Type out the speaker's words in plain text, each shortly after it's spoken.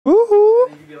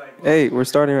Hey, we're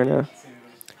starting right now.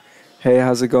 Hey,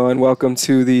 how's it going? Welcome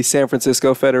to the San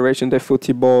Francisco Federation de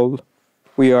Futebol.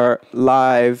 We are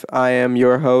live. I am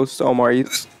your host, Omar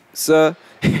Issa,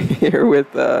 here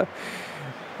with the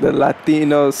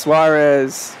Latino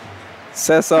Suarez,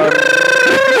 Cesar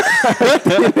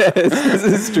Martinez. This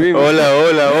is streaming.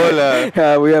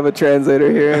 Hola. We have a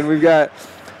translator here, and we've got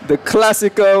the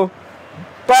Clásico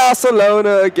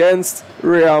Barcelona against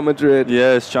Real Madrid.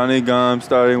 Yes, Johnny Gum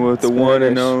starting with the Spanish. one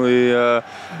and only. Lo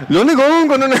único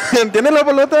cuando tiene la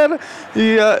pelota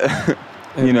y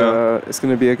And, it's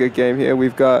going to be a good game here.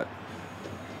 We've got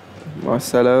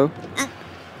Marcelo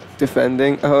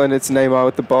defending. Oh, and it's Neymar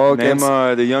with the ball against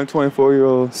Neymar, the young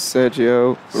 24-year-old.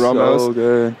 Sergio Ramos. So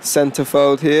good.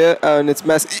 Centerfold here. And it's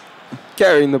Messi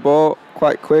carrying the ball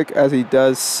quite quick as he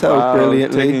does so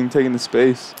brilliantly. Taking the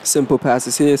space. Simple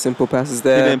passes here, simple passes He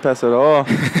there. didn't pass at all.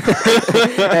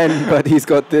 But he's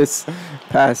got this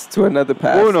pass to another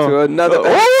pass Uno. to another.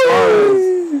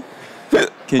 Oh.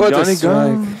 Can What a Johnny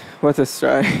strike. Gum? What a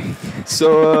strike.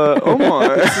 So,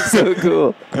 Omar. This is so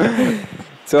cool.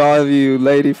 To all of you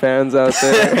lady fans out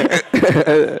there.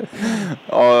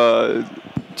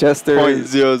 Chester.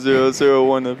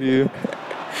 0.0001 of you.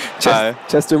 Hi.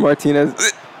 Chester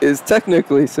Martinez is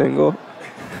technically single.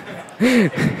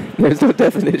 There's no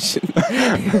definition.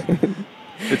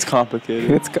 It's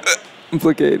complicated. It's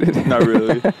complicated. Not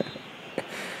really.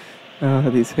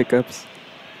 These hiccups.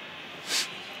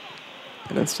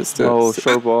 And it's just a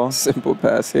short ball. simple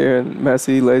pass here, and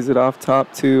Messi lays it off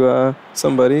top to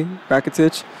somebody,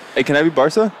 Rakitic. Hey, can I be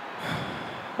Barca?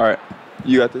 All right,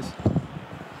 you got this.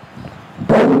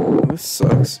 This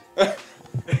sucks.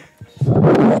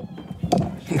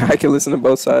 I can listen to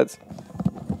both sides.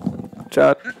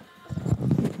 John?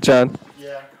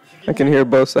 Yeah. I can hear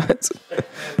both sides.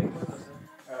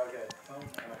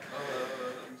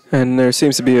 And there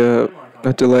seems to be a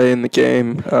delay in the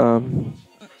game.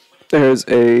 There's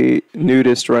a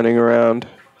nudist running around.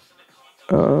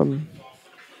 Wow,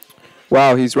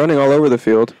 he's running all over the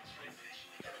field.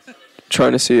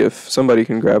 Trying to see if somebody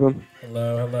can grab him.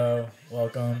 Hello,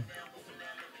 welcome.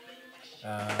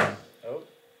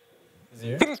 Is he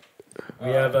here? We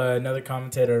have another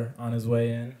commentator on his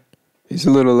way in. He's a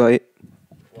little late,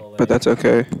 Well, but that's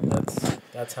okay.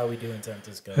 That's how we do in San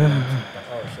Francisco.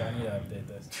 Oh shit, I need to update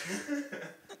this.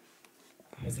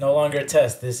 It's no longer a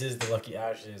test. This is the lucky.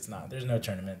 Actually, it's not. There's no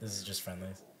tournament. This is just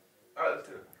friendlies. All right, let's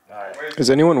do it. All right.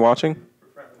 Is anyone watching?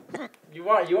 You still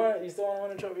want to win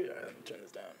a trophy? All right, let me turn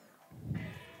this down.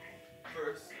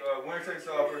 First, winner takes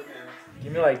all. First game.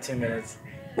 Give me like 2 minutes.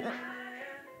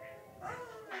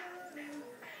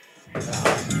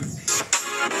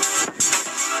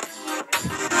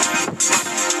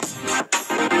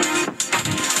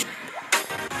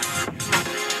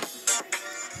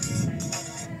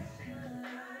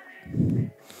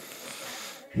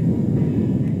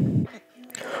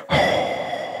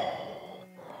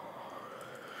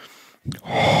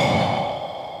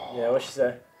 Yeah, what she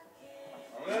say?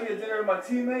 I'm gonna get dinner with my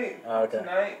teammate Okay.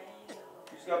 tonight.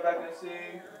 Just got back in the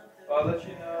city. I'll let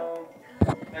you know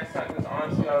next time because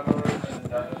honestly I'll go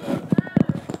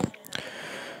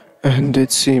and And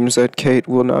it seems that Kate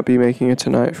will not be making it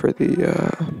tonight for the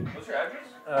What's your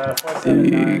address?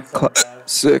 479.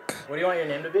 classic What do you want your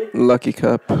name to be? Lucky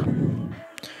Cup.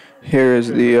 Here is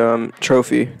the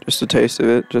trophy, just a taste of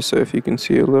it, just so if you can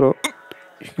see a little.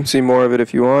 You can see more of it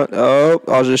if you want. Oh,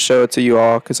 I'll just show it to you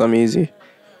all because I'm easy.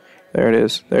 There it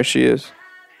is. There she is.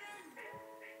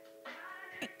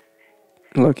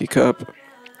 Lucky Cup.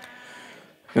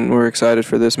 And we're excited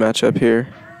for this matchup here.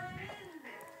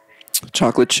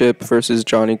 Chocolate Chip versus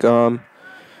Johnny Gum.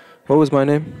 What was my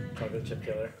name? Chocolate chip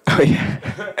killer. Oh, yeah.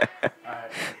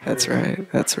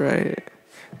 Alright. That's right.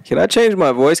 Can I change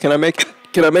my voice? Can I make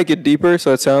it deeper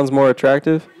so it sounds more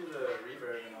attractive? Do the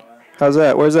reverb and all that. How's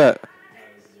that? Where's that? This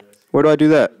is yours. Where do I do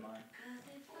that? Mine.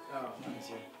 Oh, let me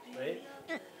see. Wait.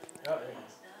 Oh, there it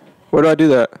is. Where do I do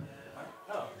that?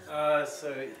 Oh.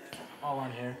 So all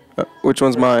on here. Which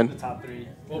one's The mine? top three.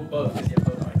 Well, both. 'Cause you have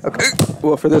both mics. Okay.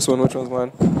 Well, for this one, which one's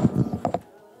mine?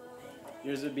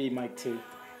 Yours would be mic 2.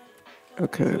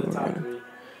 Okay. So the top 3.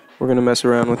 We're gonna mess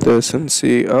around with this and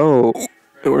see. Oh,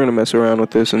 we're gonna mess around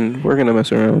with this and we're gonna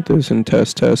mess around with this and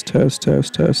test. We're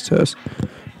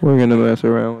gonna mess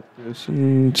around with this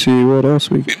and see what else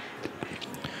we can.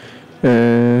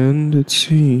 And it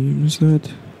seems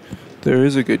that there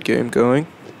is a good game going.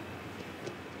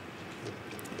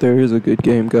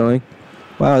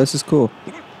 Wow, this is cool.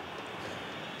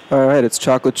 All right, it's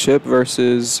Chocolate Chip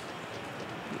versus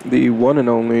the one and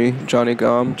only Johnny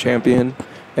Gum, champion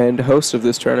and host of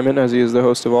this tournament, as he is the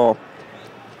host of all.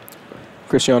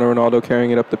 Cristiano Ronaldo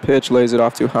carrying it up the pitch, lays it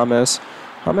off to James.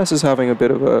 James is having a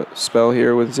bit of a spell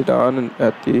here with Zidane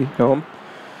at the helm.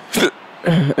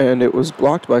 And it was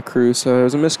blocked by Cruz, so there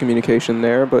was a miscommunication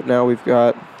there, but now we've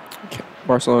got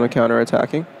Barcelona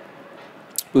counter-attacking.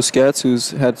 Busquets,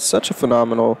 who's had such a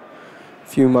phenomenal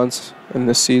few months in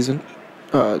this season.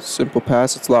 Simple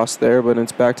pass, it's lost there, but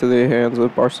it's back to the hands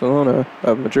of Barcelona,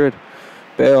 of Madrid.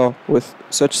 Bale, with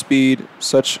such speed,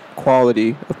 such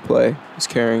quality of play, is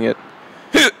carrying it.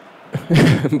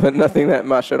 But nothing that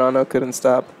Mascherano couldn't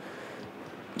stop.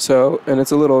 So, and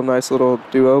it's a nice little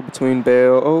duo between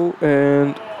Bale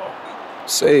and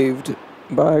saved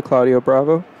by Claudio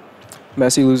Bravo.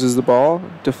 Messi loses the ball,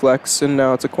 deflects, and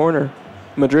now it's a corner.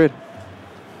 Madrid.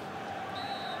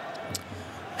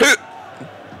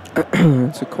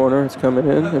 It's a corner, it's coming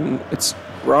in, and it's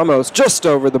Ramos just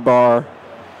over the bar.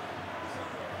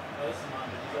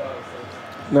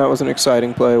 That was an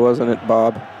exciting play, wasn't it,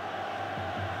 Bob?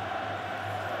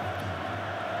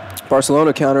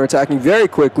 Barcelona counter-attacking very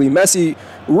quickly. Messi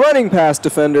running past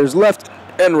defenders left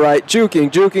and right, juking.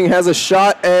 Juking has a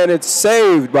shot, and it's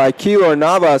saved by Keylor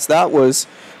Navas. That was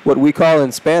what we call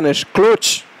in Spanish,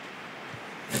 clutch.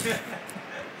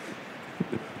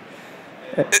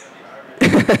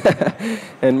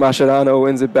 And Mascherano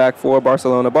wins it back for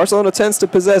Barcelona. Barcelona tends to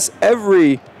possess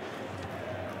every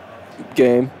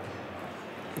game,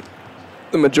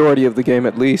 the majority of the game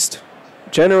at least.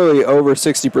 Generally over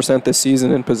 60% this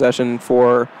season in possession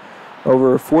for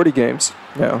over 40 games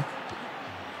now.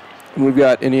 And we've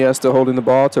got Iniesta holding the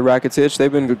ball to Rakitic. They've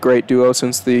been a great duo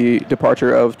since the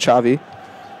departure of Xavi.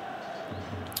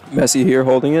 Messi here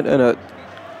holding it, and a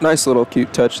nice little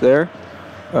cute touch there.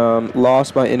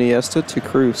 Lost by Iniesta to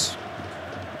Cruz.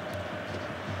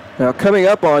 Now coming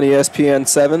up on ESPN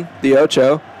 7, the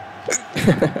Ocho.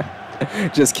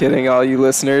 Just kidding, all you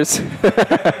listeners.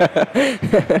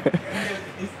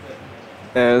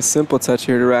 And a simple touch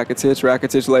here to Rakitic.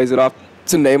 Rakitic lays it off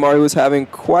to Neymar, who was having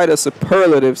quite a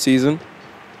superlative season.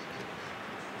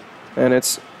 And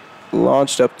it's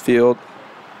launched upfield,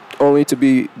 only to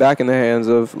be back in the hands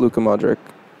of Luka Modric.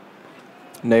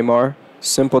 Neymar,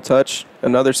 simple touch,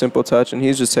 another simple touch, and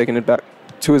he's just taking it back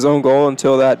to his own goal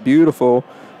until that beautiful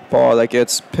ball that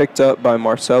gets picked up by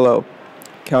Marcelo.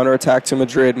 Counter-attack to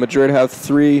Madrid. Madrid have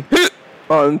 3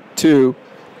 on 2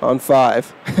 on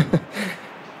 5,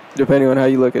 depending on how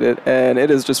you look at it. And it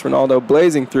is just Ronaldo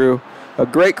blazing through. A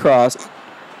great cross.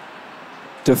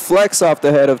 Deflects off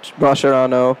the head of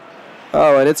Mascherano.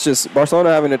 Oh, and it's just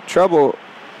Barcelona having trouble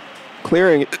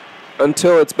clearing it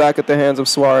until it's back at the hands of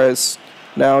Suarez.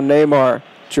 Now Neymar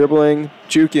dribbling,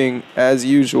 juking as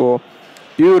usual.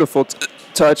 Beautiful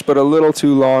touch, but a little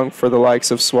too long for the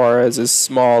likes of Suarez's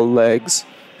small legs.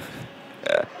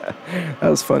 That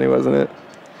was funny, wasn't it?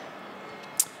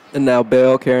 And now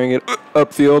Bale carrying it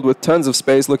upfield with tons of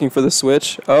space, looking for the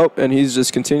switch. Oh, and he's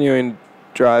just continuing to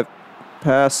drive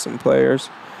past some players.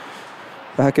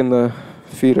 Back in the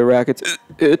feet of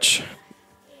Rakitic.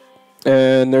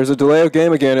 And there's a delay of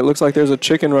game again. It looks like there's a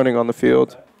chicken running on the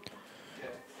field.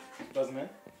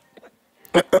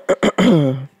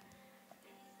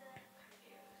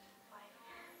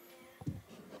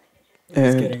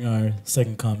 He's getting our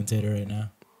second commentator right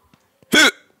now.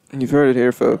 You've heard it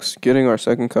here, folks. Getting our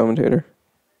second commentator.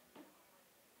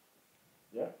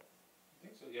 Yeah, I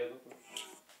think so. Yeah.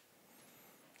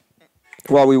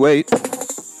 While we wait.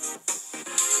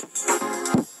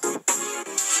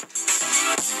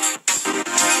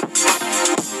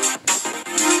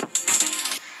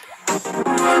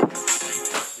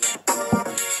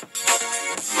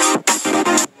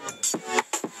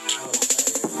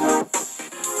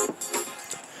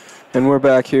 And we're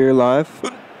back here live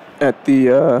at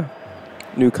the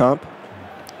new comp.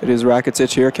 It is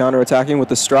Rakitic here counter-attacking with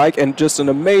the strike, and just an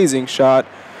amazing shot.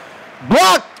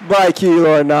 Blocked by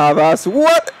Keylor Navas.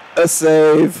 What a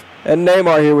save. And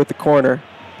Neymar here with the corner.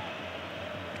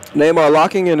 Neymar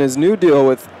locking in his new deal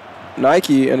with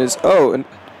Nike and his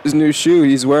new shoe.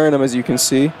 He's wearing them, as you can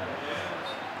see.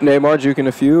 Neymar juking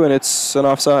a few, and it's an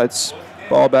offsides.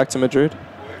 Ball back to Madrid.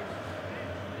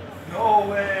 No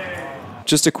way.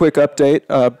 Just a quick update.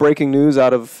 Breaking news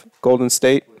out of Golden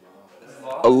State.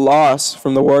 A loss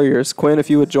from the Warriors. Quinn, if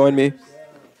you would join me.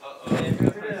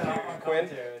 Quinn,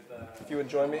 if you would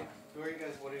join me. Who are you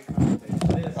guys? What are you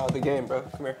commentating? The game, bro.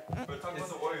 Come here. We're talking about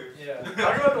the Warriors. Yeah.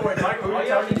 Talk about the Warriors. Who are you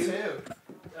talking to?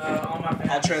 On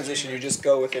my I'll transition. You just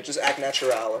go with it. Just act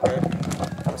natural, okay?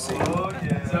 Let's see. Oh,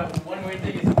 yeah. So one weird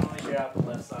thing is you can only hear out the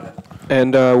left side.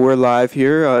 And we're live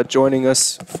here. Joining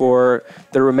us for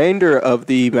the remainder of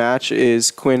the match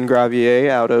is Quinn Gravier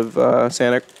out of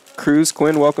Cruz.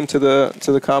 Quinn, welcome to the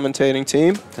commentating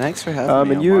team. Thanks for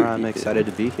having me, Omar. I'm excited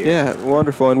to be here. Yeah,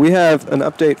 wonderful. And we have an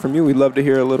update from you. We'd love to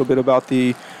hear a little bit about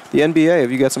the NBA.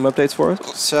 Have you got some updates for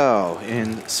us? So,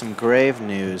 in some grave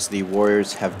news, the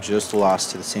Warriors have just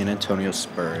lost to the San Antonio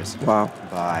Spurs. Wow.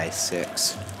 By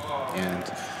 6. And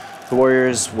the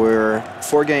Warriors were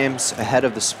 4 games ahead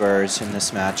of the Spurs in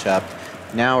this matchup.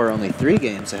 Now we're only 3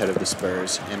 games ahead of the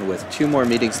Spurs. And with 2 more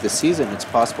meetings this season, it's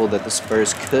possible that the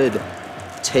Spurs could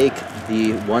take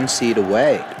the 1 seed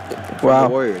away from the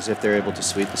Warriors if they're able to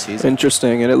sweep the season.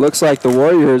 Interesting. And it looks like the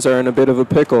Warriors are in a bit of a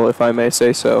pickle, if I may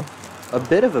say so. A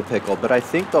bit of a pickle, but I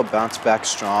think they'll bounce back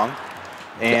strong.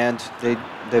 And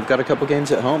they've got a couple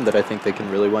games at home that I think they can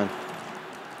really win.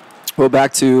 Well,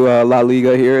 back to La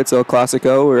Liga here. It's El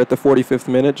Clasico. We're at the 45th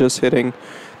minute, just hitting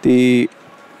the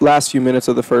last few minutes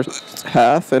of the first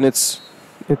half, and it's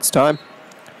time.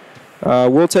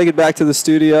 We'll take it back to the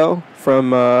studio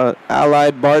from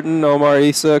Allied Barton, Omar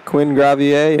Issa, Quinn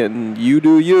Gravier, and you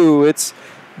do you. It's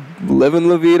living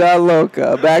La Vida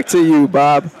Loca. Back to you,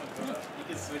 Bob. You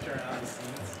can switch around the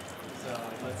scenes. So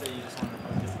let's say you just want to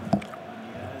focus on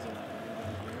you guys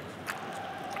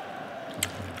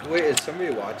or Wait, is somebody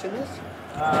watching this?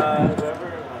 whoever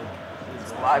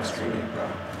is Live streaming, bro.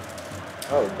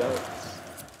 Oh, dope.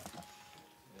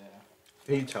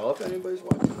 Can you tell if anybody's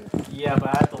watching it? Yeah, but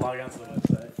I have to log on to the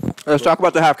website. Let's talk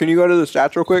about the half. Can you go to the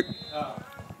stats real quick? Oh.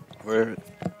 Where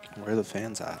are the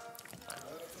fans at?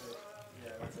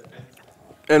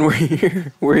 And we're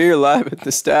here live at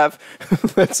the staff.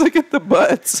 Let's look at the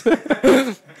butts.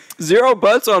 0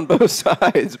 butts on both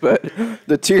sides, but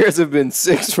the tiers have been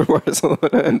 6 for Barcelona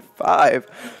and 5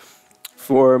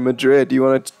 for Madrid. Do you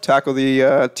want to tackle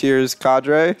the tiers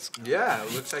cadre? Yeah,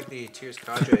 it looks like the Tiers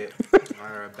cadre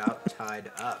are about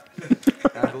tied up. And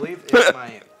I believe if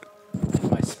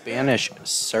my Spanish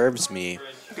serves me,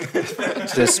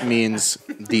 this means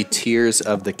the tears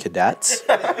of the cadets.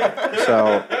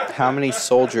 So, how many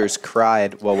soldiers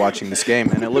cried while watching this game?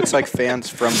 And it looks like fans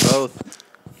from both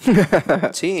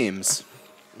teams.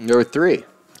 There were 3.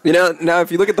 You know, now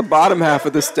if you look at the bottom half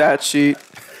of the stat sheet,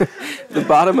 the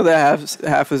bottom of the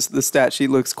half of the stat sheet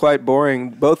looks quite boring.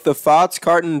 Both the Fots,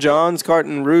 Carton Johns,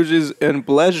 Carton Rouges, and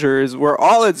Pleasures were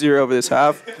all at 0 this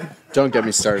half. Don't get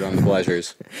me started on the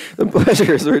Pleasures. The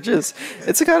Pleasures were just,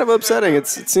 it's kind of upsetting. It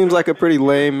seems like a pretty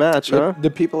lame match, huh? The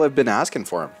people have been asking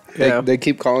for them. Yeah. They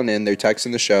keep calling in. They're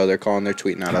texting the show. They're calling. They're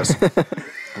tweeting at us.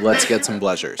 Let's get some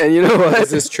Pleasures. And you know what? Is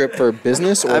this trip for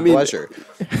business or pleasure?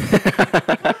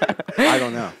 I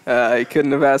don't know. I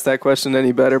couldn't have asked that question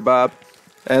any better, Bob.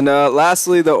 And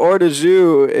lastly, the Hors de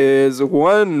Jeu is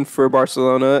 1 for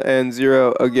Barcelona and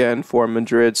 0 again for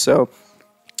Madrid. So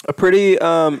a pretty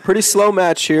slow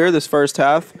match here this first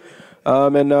half.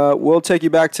 And we'll take you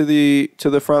back to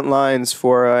the front lines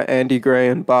for Andy Gray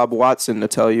and Bob Watson to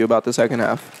tell you about the second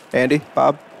half. Andy,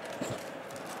 Bob.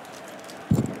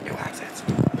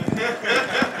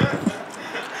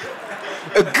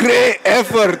 A great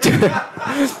effort.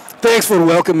 Thanks for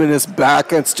welcoming us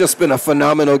back. It's just been a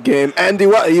phenomenal game. Andy,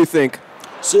 what do you think?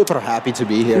 Super happy to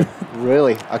be here.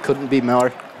 Really, I couldn't be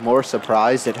more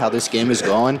surprised at how this game is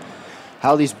going.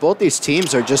 How both these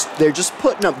teams are they're just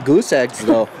putting up goose eggs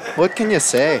though. What can you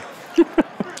say?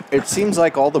 It seems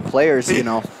like all the players,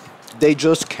 they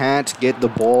just can't get the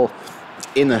ball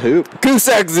in the hoop. Goose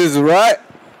eggs is right.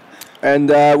 And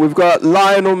we've got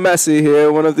Lionel Messi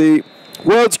here, one of the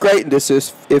world's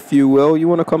greatnesses, if you will. You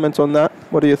want to comment on that?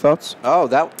 What are your thoughts? Oh,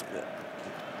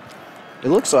 it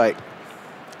looks like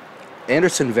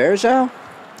Anderson Varejao?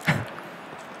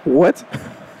 What?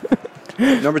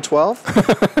 Number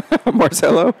 12?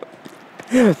 Marcelo?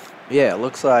 Yeah, it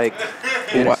looks like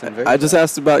Anderson Varejao. I just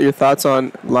asked about your thoughts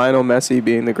on Lionel Messi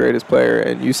being the greatest player,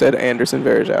 and you said Anderson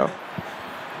Varejao.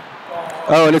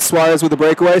 Oh, and it's Suarez with a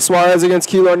breakaway. Suarez against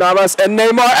Keylor Navas and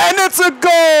Neymar, and it's a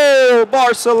goal!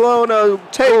 Barcelona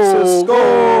takes a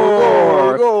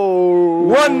score.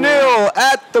 1-0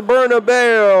 at the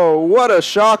Bernabeu. What a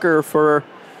shocker for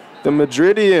the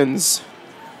Madridians.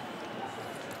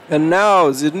 And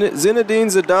now Zinedine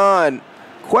Zidane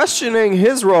questioning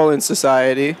his role in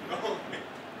society.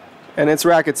 And it's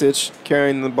Rakitic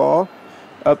carrying the ball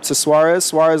up to Suarez.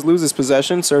 Suarez loses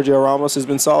possession. Sergio Ramos has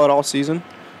been solid all season.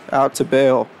 Out to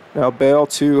Bale. Now Bale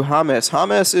to James.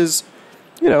 James is,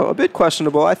 a bit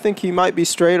questionable. I think he might be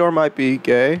straight or might be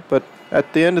gay. But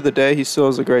at the end of the day, he still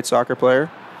is a great soccer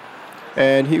player.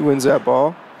 And he wins that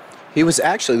ball. He was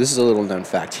actually, this is a little known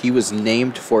fact, he was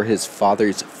named for his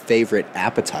father's favorite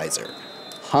appetizer,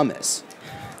 hummus.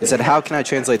 He said, how can I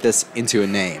translate this into a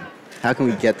name? How can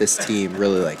we get this team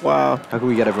really wow. How can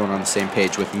we get everyone on the same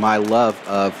page with my love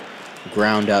of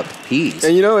ground up peas.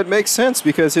 And you know, it makes sense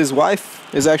because his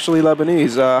wife is actually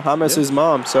Lebanese, Hamas's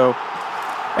mom. So,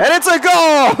 and it's a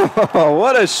goal!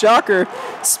 What a shocker!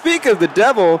 Speak of the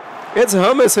devil, it's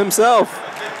Hummus himself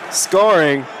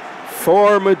scoring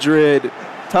for Madrid,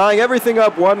 tying everything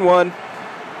up 1-1.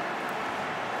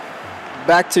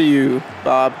 Back to you,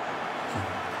 Bob.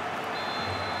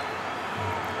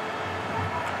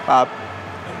 Bob.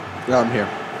 Yeah,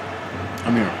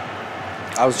 I'm here.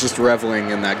 I was just reveling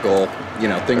in that goal. You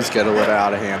know, things get a little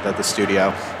out of hand at the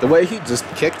studio. The way he just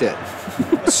kicked it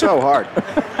so hard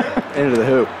into the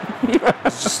hoop.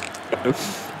 It's just,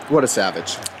 what a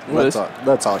savage.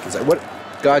 That's all I can say. What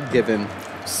God-given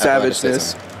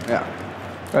Savageness. athleticism. Yeah.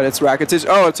 And it's Rakitic.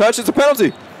 Oh, a touch. It's a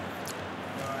penalty.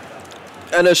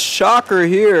 And a shocker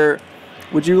here.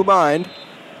 Would you mind?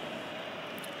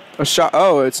 A shot.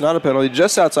 Oh, it's not a penalty.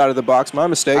 Just outside of the box. My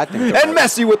mistake. I think And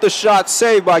Messi with the shot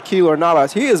saved by Keylor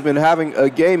Navas. He has been having a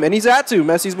game, and he's had to.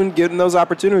 Messi's been getting those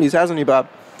opportunities, hasn't he, Bob?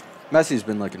 Messi's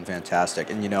been looking fantastic.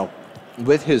 And, you know,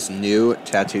 with his new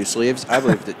tattoo sleeves, I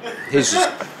believe that he's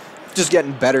just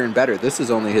getting better and better. This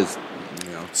is only his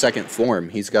second form.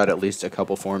 He's got at least a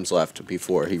couple forms left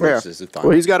before he reaches the final.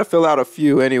 Well, he's got to fill out a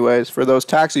few anyways for those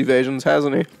tax evasions,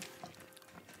 hasn't he?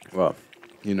 Well,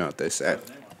 you know what they say.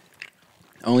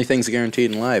 Only things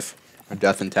guaranteed in life are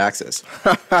death and taxes.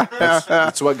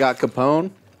 That's what got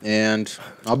Capone, and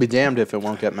I'll be damned if it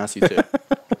won't get Messi too.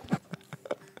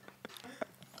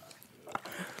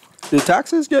 Did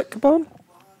taxes get Capone?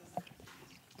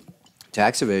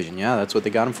 Tax evasion, yeah, that's what they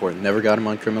got him for. Never got him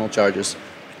on criminal charges.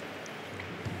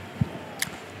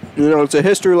 You know, it's a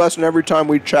history lesson every time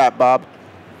we chat, Bob.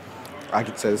 I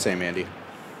could say the same, Andy.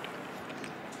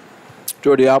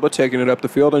 Jordi Alba taking it up the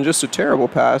field, and just a terrible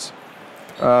pass.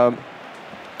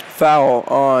 Foul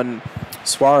on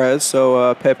Suarez,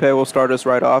 so Pepe will start us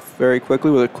right off very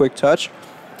quickly with a quick touch.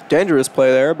 Dangerous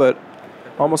play there, but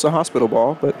almost a hospital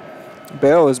ball. But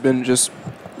Bale has been just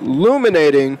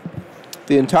illuminating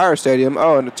the entire stadium.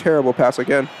 Oh, and a terrible pass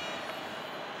again.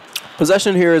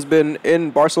 Possession here has been in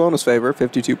Barcelona's favor,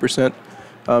 52%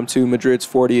 to Madrid's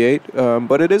 48%.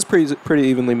 But it is pretty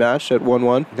evenly matched at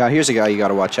 1-1. Now, here's a guy you got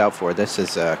to watch out for. This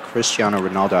is Cristiano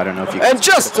Ronaldo. I don't know if you And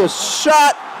just a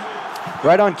shot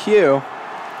right on cue.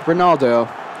 Ronaldo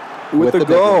with the big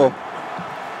goal.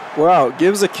 one. Wow,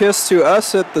 gives a kiss to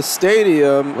us at the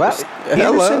stadium. Well,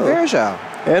 Anderson Varejao.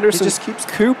 Anderson He just keeps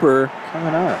Cooper.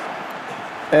 coming up.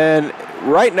 And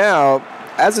right now,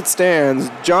 as it stands,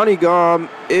 Johnny Gom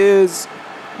is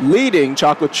leading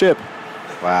Chocolate Chip.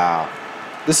 Wow.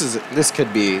 This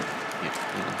could be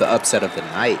the upset of the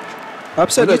night.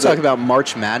 Upset When you of the- talk about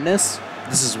March Madness,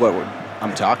 this is what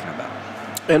I'm talking about.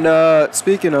 And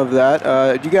speaking of that,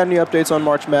 do you got any updates on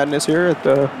March Madness here at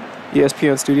the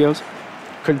ESPN studios?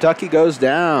 Kentucky goes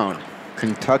down.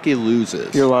 Kentucky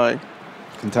loses. You're lying.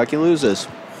 Kentucky loses.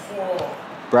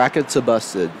 Brackets are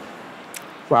busted.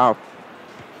 Wow.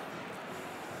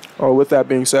 Oh, with that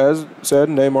being said,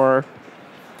 Neymar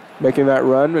making that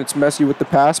run. It's Messi with the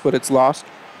pass, but it's lost.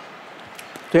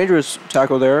 Dangerous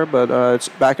tackle there, but it's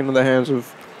back into the hands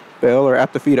of Bale, or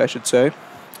at the feet, I should say.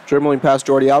 Dribbling past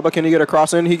Jordi Alba. Can he get a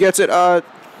cross in? He gets it.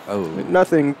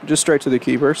 Nothing, just straight to the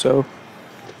keeper, so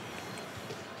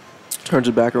turns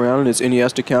it back around, and it's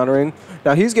Iniesta countering.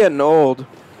 Now, he's getting old.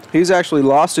 He's actually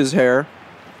lost his hair,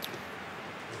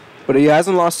 but he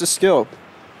hasn't lost his skill.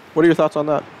 What are your thoughts on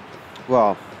that?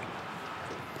 Well,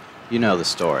 you know the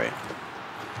story.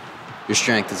 Your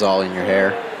strength is all in your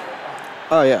hair.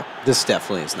 Oh, yeah. This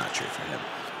definitely is not true for him.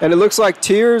 And it looks like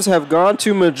tears have gone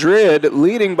to Madrid,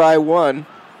 leading by 1.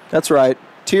 That's right.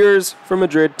 Tears for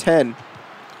Madrid, 10.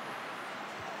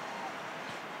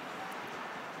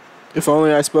 If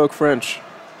only I spoke French.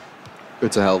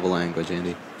 It's a hell of a language,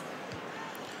 Andy.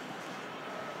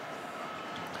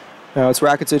 Now it's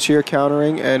Rakitic here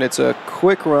countering, and it's a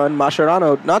quick run.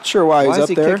 Mascherano, not sure why he's Why up is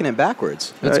he there. kicking it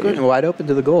backwards? It's going yeah. wide open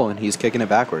to the goal, and he's kicking it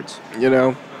backwards. You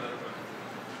know.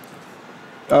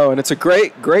 Oh, and it's a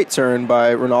great turn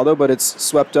by Ronaldo, but it's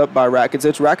swept up by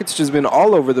Rakitic. Rakitic has been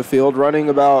all over the field, running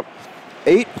about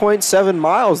 8.7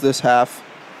 miles this half.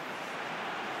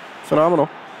 Phenomenal.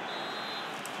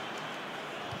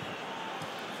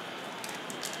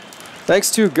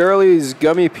 Thanks to Girlie's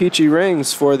Gummy Peachy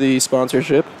Rings for the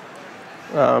sponsorship.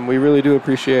 We really do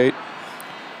appreciate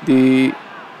the...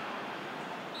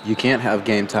 You can't have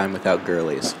game time without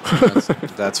girlies.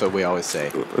 That's what we always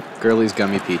say. Girlies,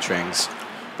 gummy peach rings,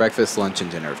 breakfast, lunch, and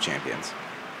dinner of champions.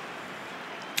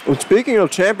 Well, speaking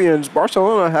of champions,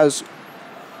 Barcelona has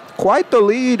quite the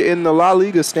lead in the La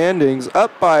Liga standings,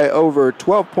 up by over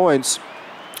 12 points.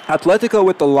 Atletico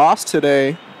with the loss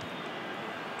today,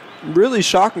 really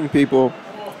shocking people.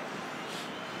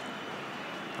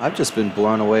 I've just been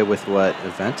blown away with what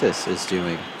Juventus is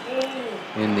doing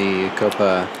in the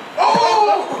Copa.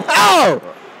 Oh!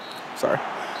 Sorry.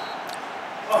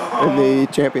 In the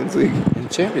Champions League. In the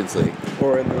Champions League.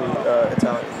 Or in the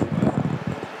Italian League.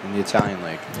 In the Italian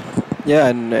League. Yeah,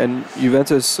 and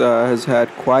Juventus has had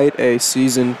quite a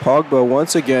season. Pogba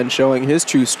once again showing his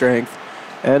true strength.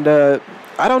 And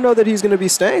I don't know that he's going to be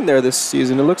staying there this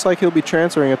season. It looks like he'll be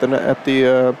transferring at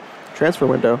the transfer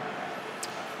window.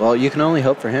 Well, you can only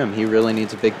hope for him. He really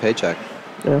needs a big paycheck.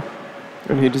 Yeah,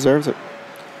 and he deserves it.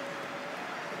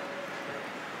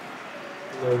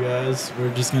 Hello, guys.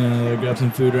 We're just going to grab some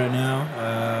food right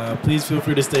now. Please feel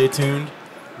free to stay tuned.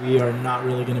 We are not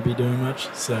really going to be doing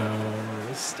much, so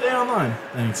stay online.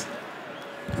 Thanks.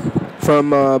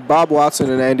 From Bob Watson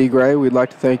and Andy Gray, we'd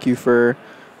like to thank you for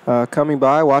coming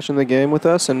by, watching the game with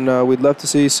us, and we'd love to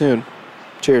see you soon.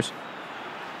 Cheers.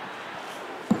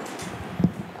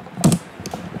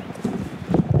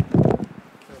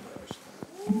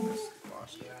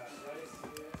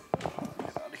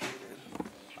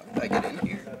 I get in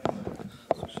here.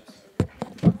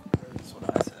 That's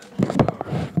what I said.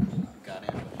 Got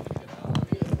in, but you get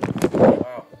out.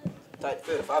 Wow. Tight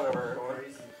fit if I've ever heard one.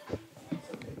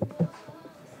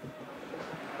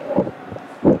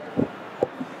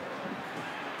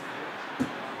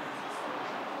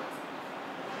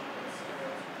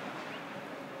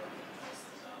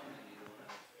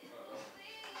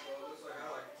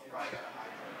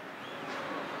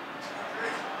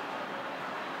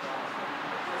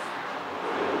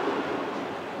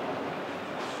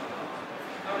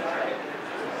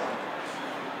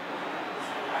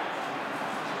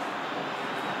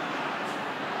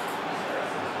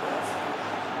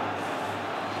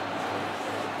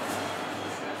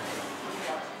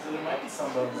 There might be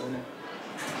some bones in it.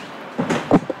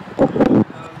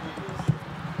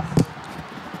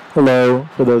 Hello,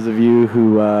 for those of you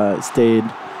who stayed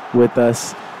with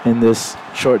us in this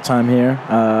short time here.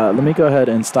 Let me go ahead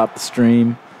and stop the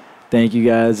stream. Thank you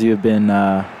guys. You have been...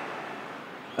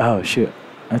 oh, shoot.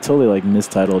 I totally,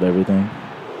 mistitled everything.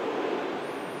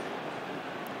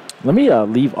 Let me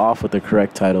leave off with the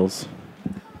correct titles.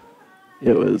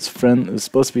 It was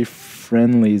supposed to be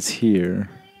Friendlies here.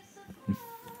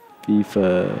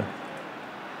 FIFA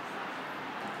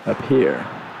up here.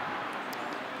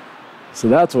 So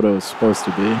that's what it was supposed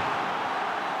to be.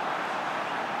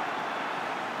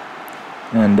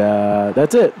 And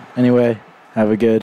that's it. Anyway, have a good